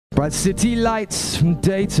Bright city lights from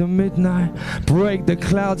day to midnight, break the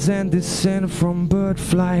clouds and descend from bird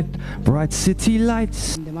flight. Bright city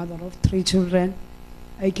lights. I'm the mother of 3 children.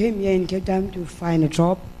 I came here in Cape Town to find a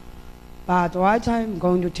job, but what I'm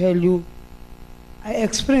going to tell you, I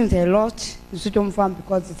experienced a lot in Sutom Farm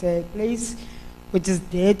because it's a place which is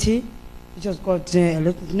dirty. It just got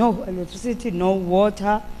no electricity, no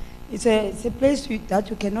water. It's a place that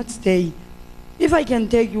you cannot stay. If I can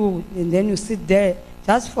take you and then you sit there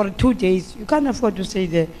just for 2 days, you can't afford to stay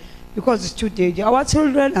there because it's too dirty. Our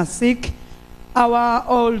children are sick, our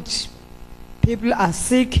old people are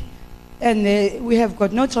sick, and we have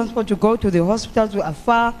got no transport to go to the hospitals. We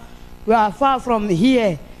are far from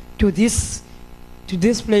here to this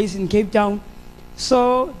place in Cape Town.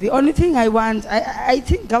 So the only thing I want, I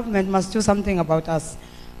think government must do something about us,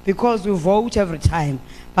 because we vote every time,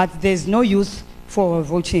 but there's no use for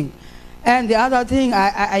voting. And the other thing,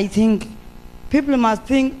 I think people must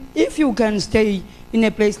think, if you can stay in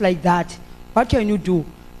a place like that, what can you do?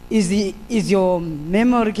 Is your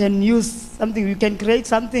memory can use something? You can create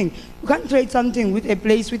something. You can't create something with a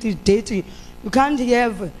place which is dirty. You can't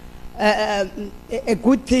have a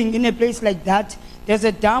good thing in a place like that. There's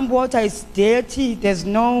a damp water, it's dirty, there's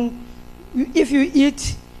no, if you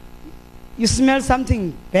eat, you smell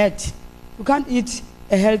something bad. You can't eat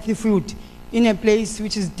a healthy food in a place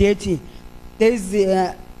which is dirty.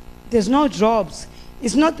 There's no jobs.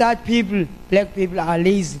 It's not that black people are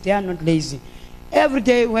lazy, they are not lazy. Every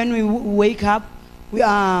day when we wake up, we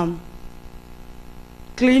are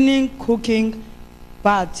cleaning, cooking,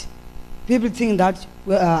 but people think that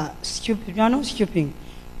we are stupid. We are not stupid.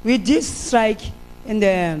 We did strike in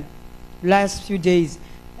the last few days,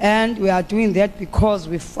 and we are doing that because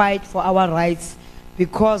we fight for our rights,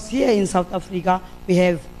 because here in South Africa we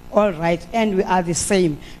have all rights and we are the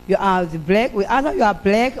same. You are the black, either you are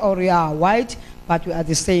black or you are white, but we are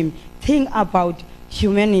the same. Think about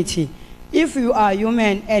humanity. If you are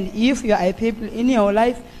human and if you are a people in your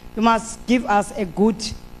life, you must give us a good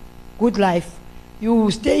life.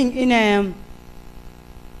 You staying in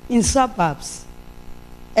suburbs,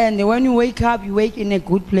 and when you wake up, you wake in a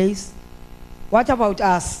good place. What about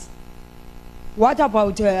us? What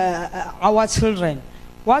about our children?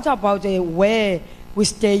 What about where we're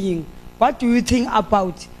staying? What do you think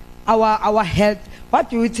about our health? What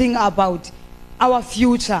do you think about our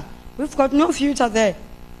future? We've got no future there.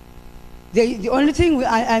 The only thing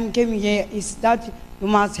I'm coming here is that you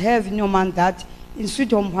must have in your mind that in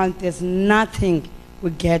Sutom Farm there's nothing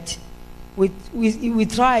we get. We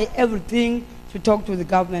try everything to talk to the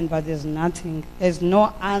government, but there's nothing. There's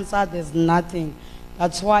no answer. There's nothing.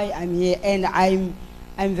 That's why I'm here, and I'm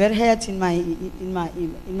very hurt in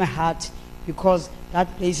my heart, because that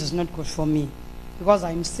place is not good for me. Because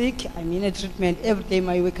I'm sick. I'm in a treatment every day.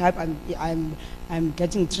 I wake up. I'm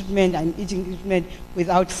getting treatment. I'm eating treatment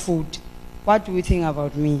without food. What do you think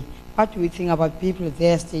about me? What do you think about people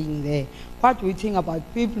there staying there? What do you think about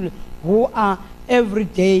people who are every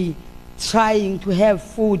day trying to have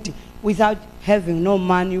food without having no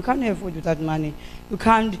money? You can't have food without money. You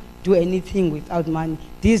can't do anything without money.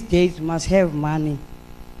 These days you must have money.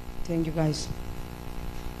 Thank you, guys.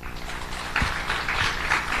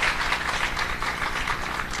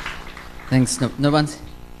 Thanks, Nobanzi.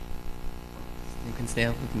 You can stay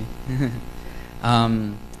up with me.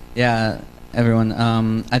 Yeah, everyone.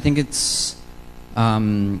 I think it's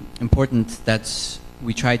important that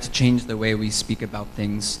we try to change the way we speak about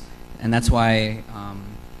things, and that's why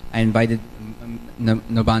I invited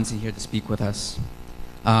Nobanzi here to speak with us.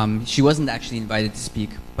 She wasn't actually invited to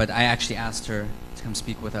speak, but I actually asked her to come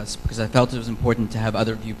speak with us because I felt it was important to have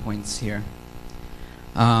other viewpoints here.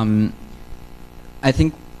 I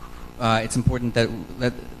think it's important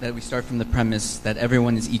that we start from the premise that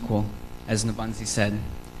everyone is equal, as Nobanzi said.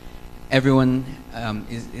 Everyone,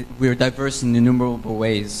 we're diverse in innumerable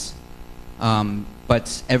ways,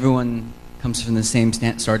 but everyone comes from the same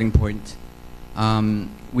starting point.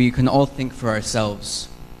 We can all think for ourselves.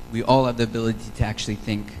 We all have the ability to actually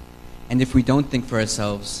think. And if we don't think for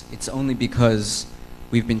ourselves, it's only because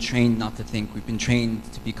we've been trained not to think. We've been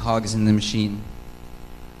trained to be cogs in the machine.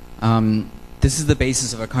 This is the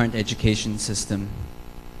basis of our current education system.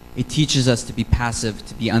 It teaches us to be passive,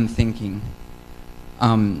 to be unthinking.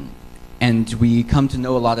 And we come to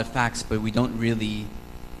know a lot of facts, but we don't really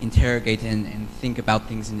interrogate and think about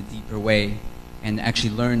things in a deeper way and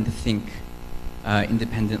actually learn to think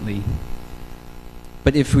independently.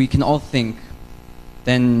 But if we can all think,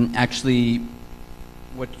 then actually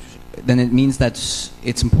then it means that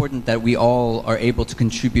it's important that we all are able to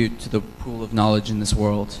contribute to the pool of knowledge in this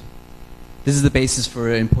world. This is the basis for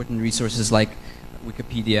important resources like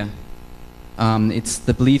Wikipedia. It's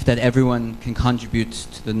the belief that everyone can contribute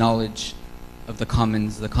to the knowledge of the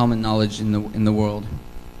commons, the common knowledge in the world.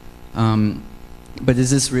 But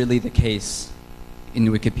is this really the case in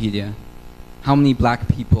Wikipedia? How many black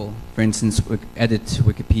people, for instance, edit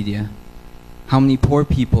Wikipedia? How many poor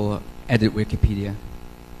people edit Wikipedia?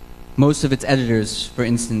 Most of its editors, for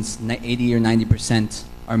instance, 80 or 90%,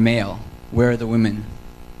 are male. Where are the women?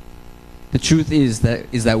 The truth is that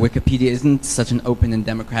Wikipedia isn't such an open and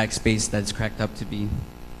democratic space that it's cracked up to be.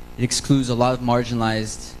 It excludes a lot of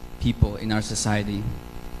marginalized people in our society.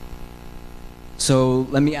 So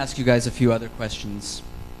let me ask you guys a few other questions.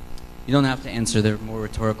 You don't have to answer, they're more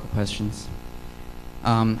rhetorical questions.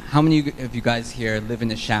 How many of you guys here live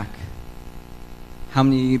in a shack? How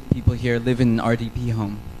many people here live in an RDP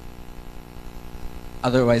home?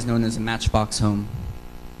 Otherwise known as a matchbox home.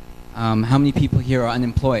 How many people here are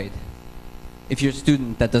unemployed? If you're a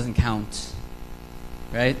student, that doesn't count,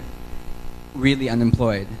 right? Really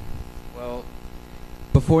unemployed. Well,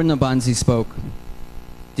 before Nobanzi spoke,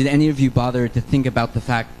 did any of you bother to think about the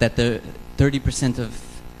fact that the 30%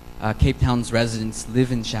 of Cape Town's residents live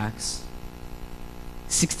in shacks?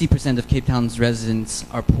 60% of Cape Town's residents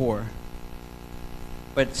are poor.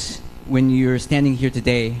 But when you're standing here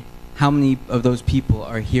today, how many of those people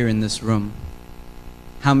are here in this room?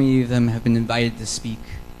 How many of them have been invited to speak?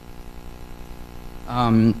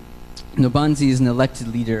 Nobanzi is an elected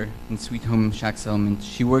leader in Sweet Home Shack Settlement.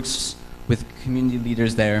 She works with community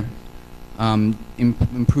leaders there,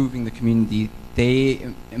 improving the community.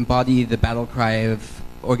 They embody the battle cry of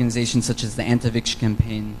organizations such as the Anti-Eviction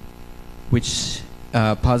Campaign, which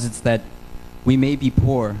posits that we may be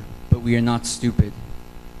poor, but we are not stupid.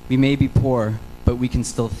 We may be poor, but we can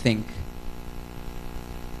still think.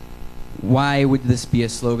 Why would this be a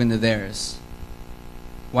slogan of theirs?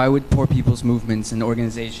 Why would poor people's movements and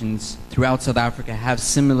organizations throughout South Africa have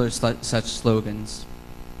similar such slogans?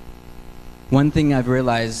 One thing I've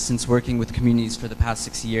realized since working with communities for the past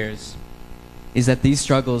 6 years is that these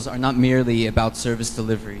struggles are not merely about service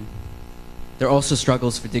delivery. They're also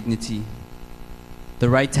struggles for dignity, the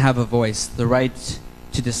right to have a voice, the right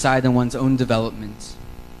to decide on one's own development,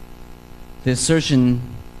 the assertion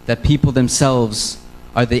that people themselves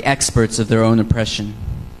are the experts of their own oppression.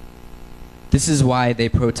 This is why they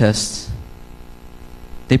protest.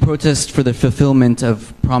 They protest for the fulfillment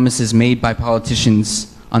of promises made by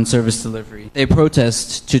politicians on service delivery. They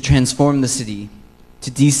protest to transform the city,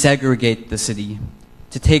 to desegregate the city,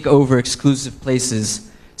 to take over exclusive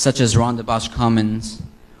places such as Rondebosch Commons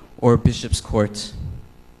or Bishop's Court.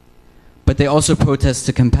 But they also protest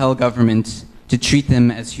to compel government to treat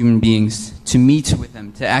them as human beings, to meet with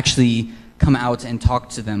them, to actually come out and talk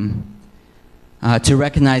to them, to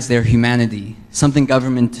recognize their humanity, something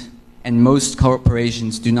government and most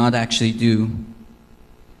corporations do not actually do.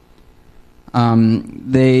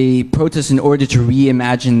 They protest in order to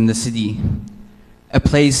reimagine the city, a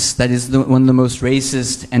place that is one of the most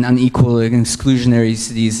racist and unequal and exclusionary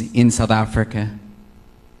cities in South Africa.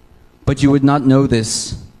 But you would not know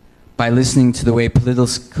this by listening to the way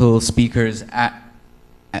political speakers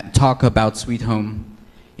talk about Sweet Home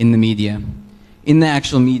in the media. In the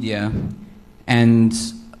actual media, and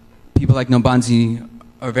people like Nobanzi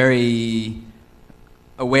are very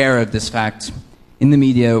aware of this fact. In the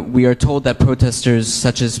media, we are told that protesters,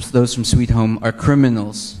 such as those from Sweet Home, are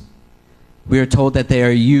criminals. We are told that they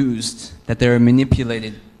are used, that they are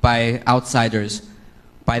manipulated by outsiders,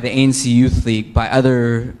 by the ANC Youth League, by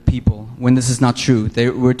other people, when this is not true.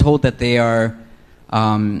 We're told that they're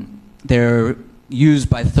used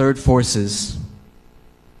by third forces.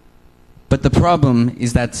 But the problem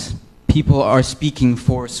is that people are speaking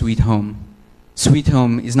for Sweet Home. Sweet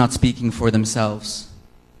Home is not speaking for themselves.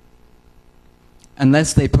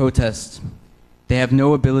 Unless they protest, they have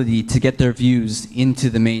no ability to get their views into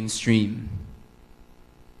the mainstream.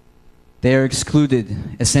 They are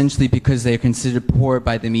excluded essentially because they are considered poor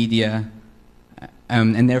by the media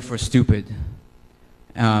and therefore stupid.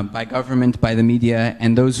 By government, by the media,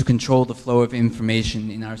 and those who control the flow of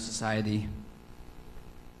information in our society.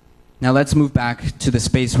 Now let's move back to the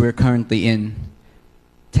space we're currently in,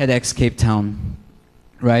 TEDx Cape Town,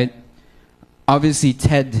 right? Obviously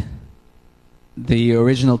TED, the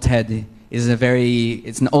original TED, is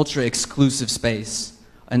it's an ultra-exclusive space,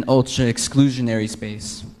 an ultra-exclusionary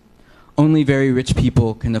space. Only very rich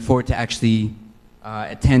people can afford to actually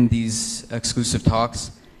attend these exclusive talks,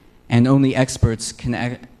 and only experts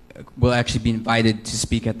will actually be invited to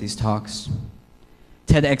speak at these talks.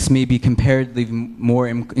 TEDx may be comparatively more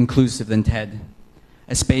inclusive than TED,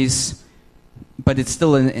 a space, but it's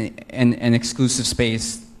still an exclusive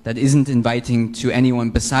space that isn't inviting to anyone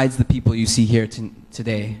besides the people you see here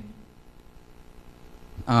today.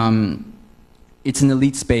 It's an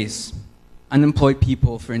elite space. Unemployed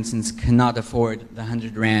people, for instance, cannot afford the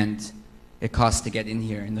 100 Rand it costs to get in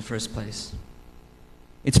here in the first place.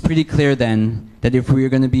 It's pretty clear then that if we are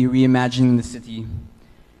going to be reimagining the city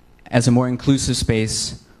as a more inclusive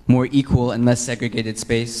space, more equal and less segregated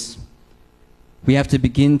space, we have to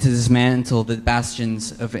begin to dismantle the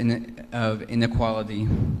bastions of inequality.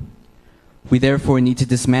 We therefore need to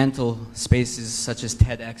dismantle spaces such as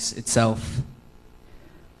TEDx itself.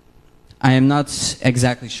 I am not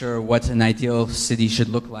exactly sure what an ideal city should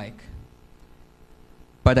look like,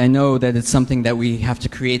 but I know that it's something that we have to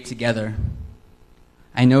create together.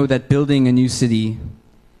 I know that building a new city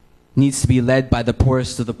needs to be led by the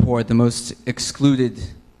poorest of the poor, the most excluded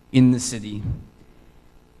in the city.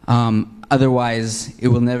 Otherwise, it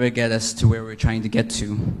will never get us to where we're trying to get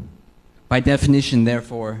to. By definition,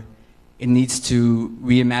 therefore, it needs to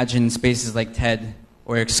reimagine spaces like TED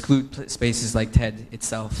or exclude spaces like TED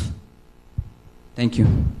itself. Thank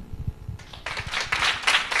you.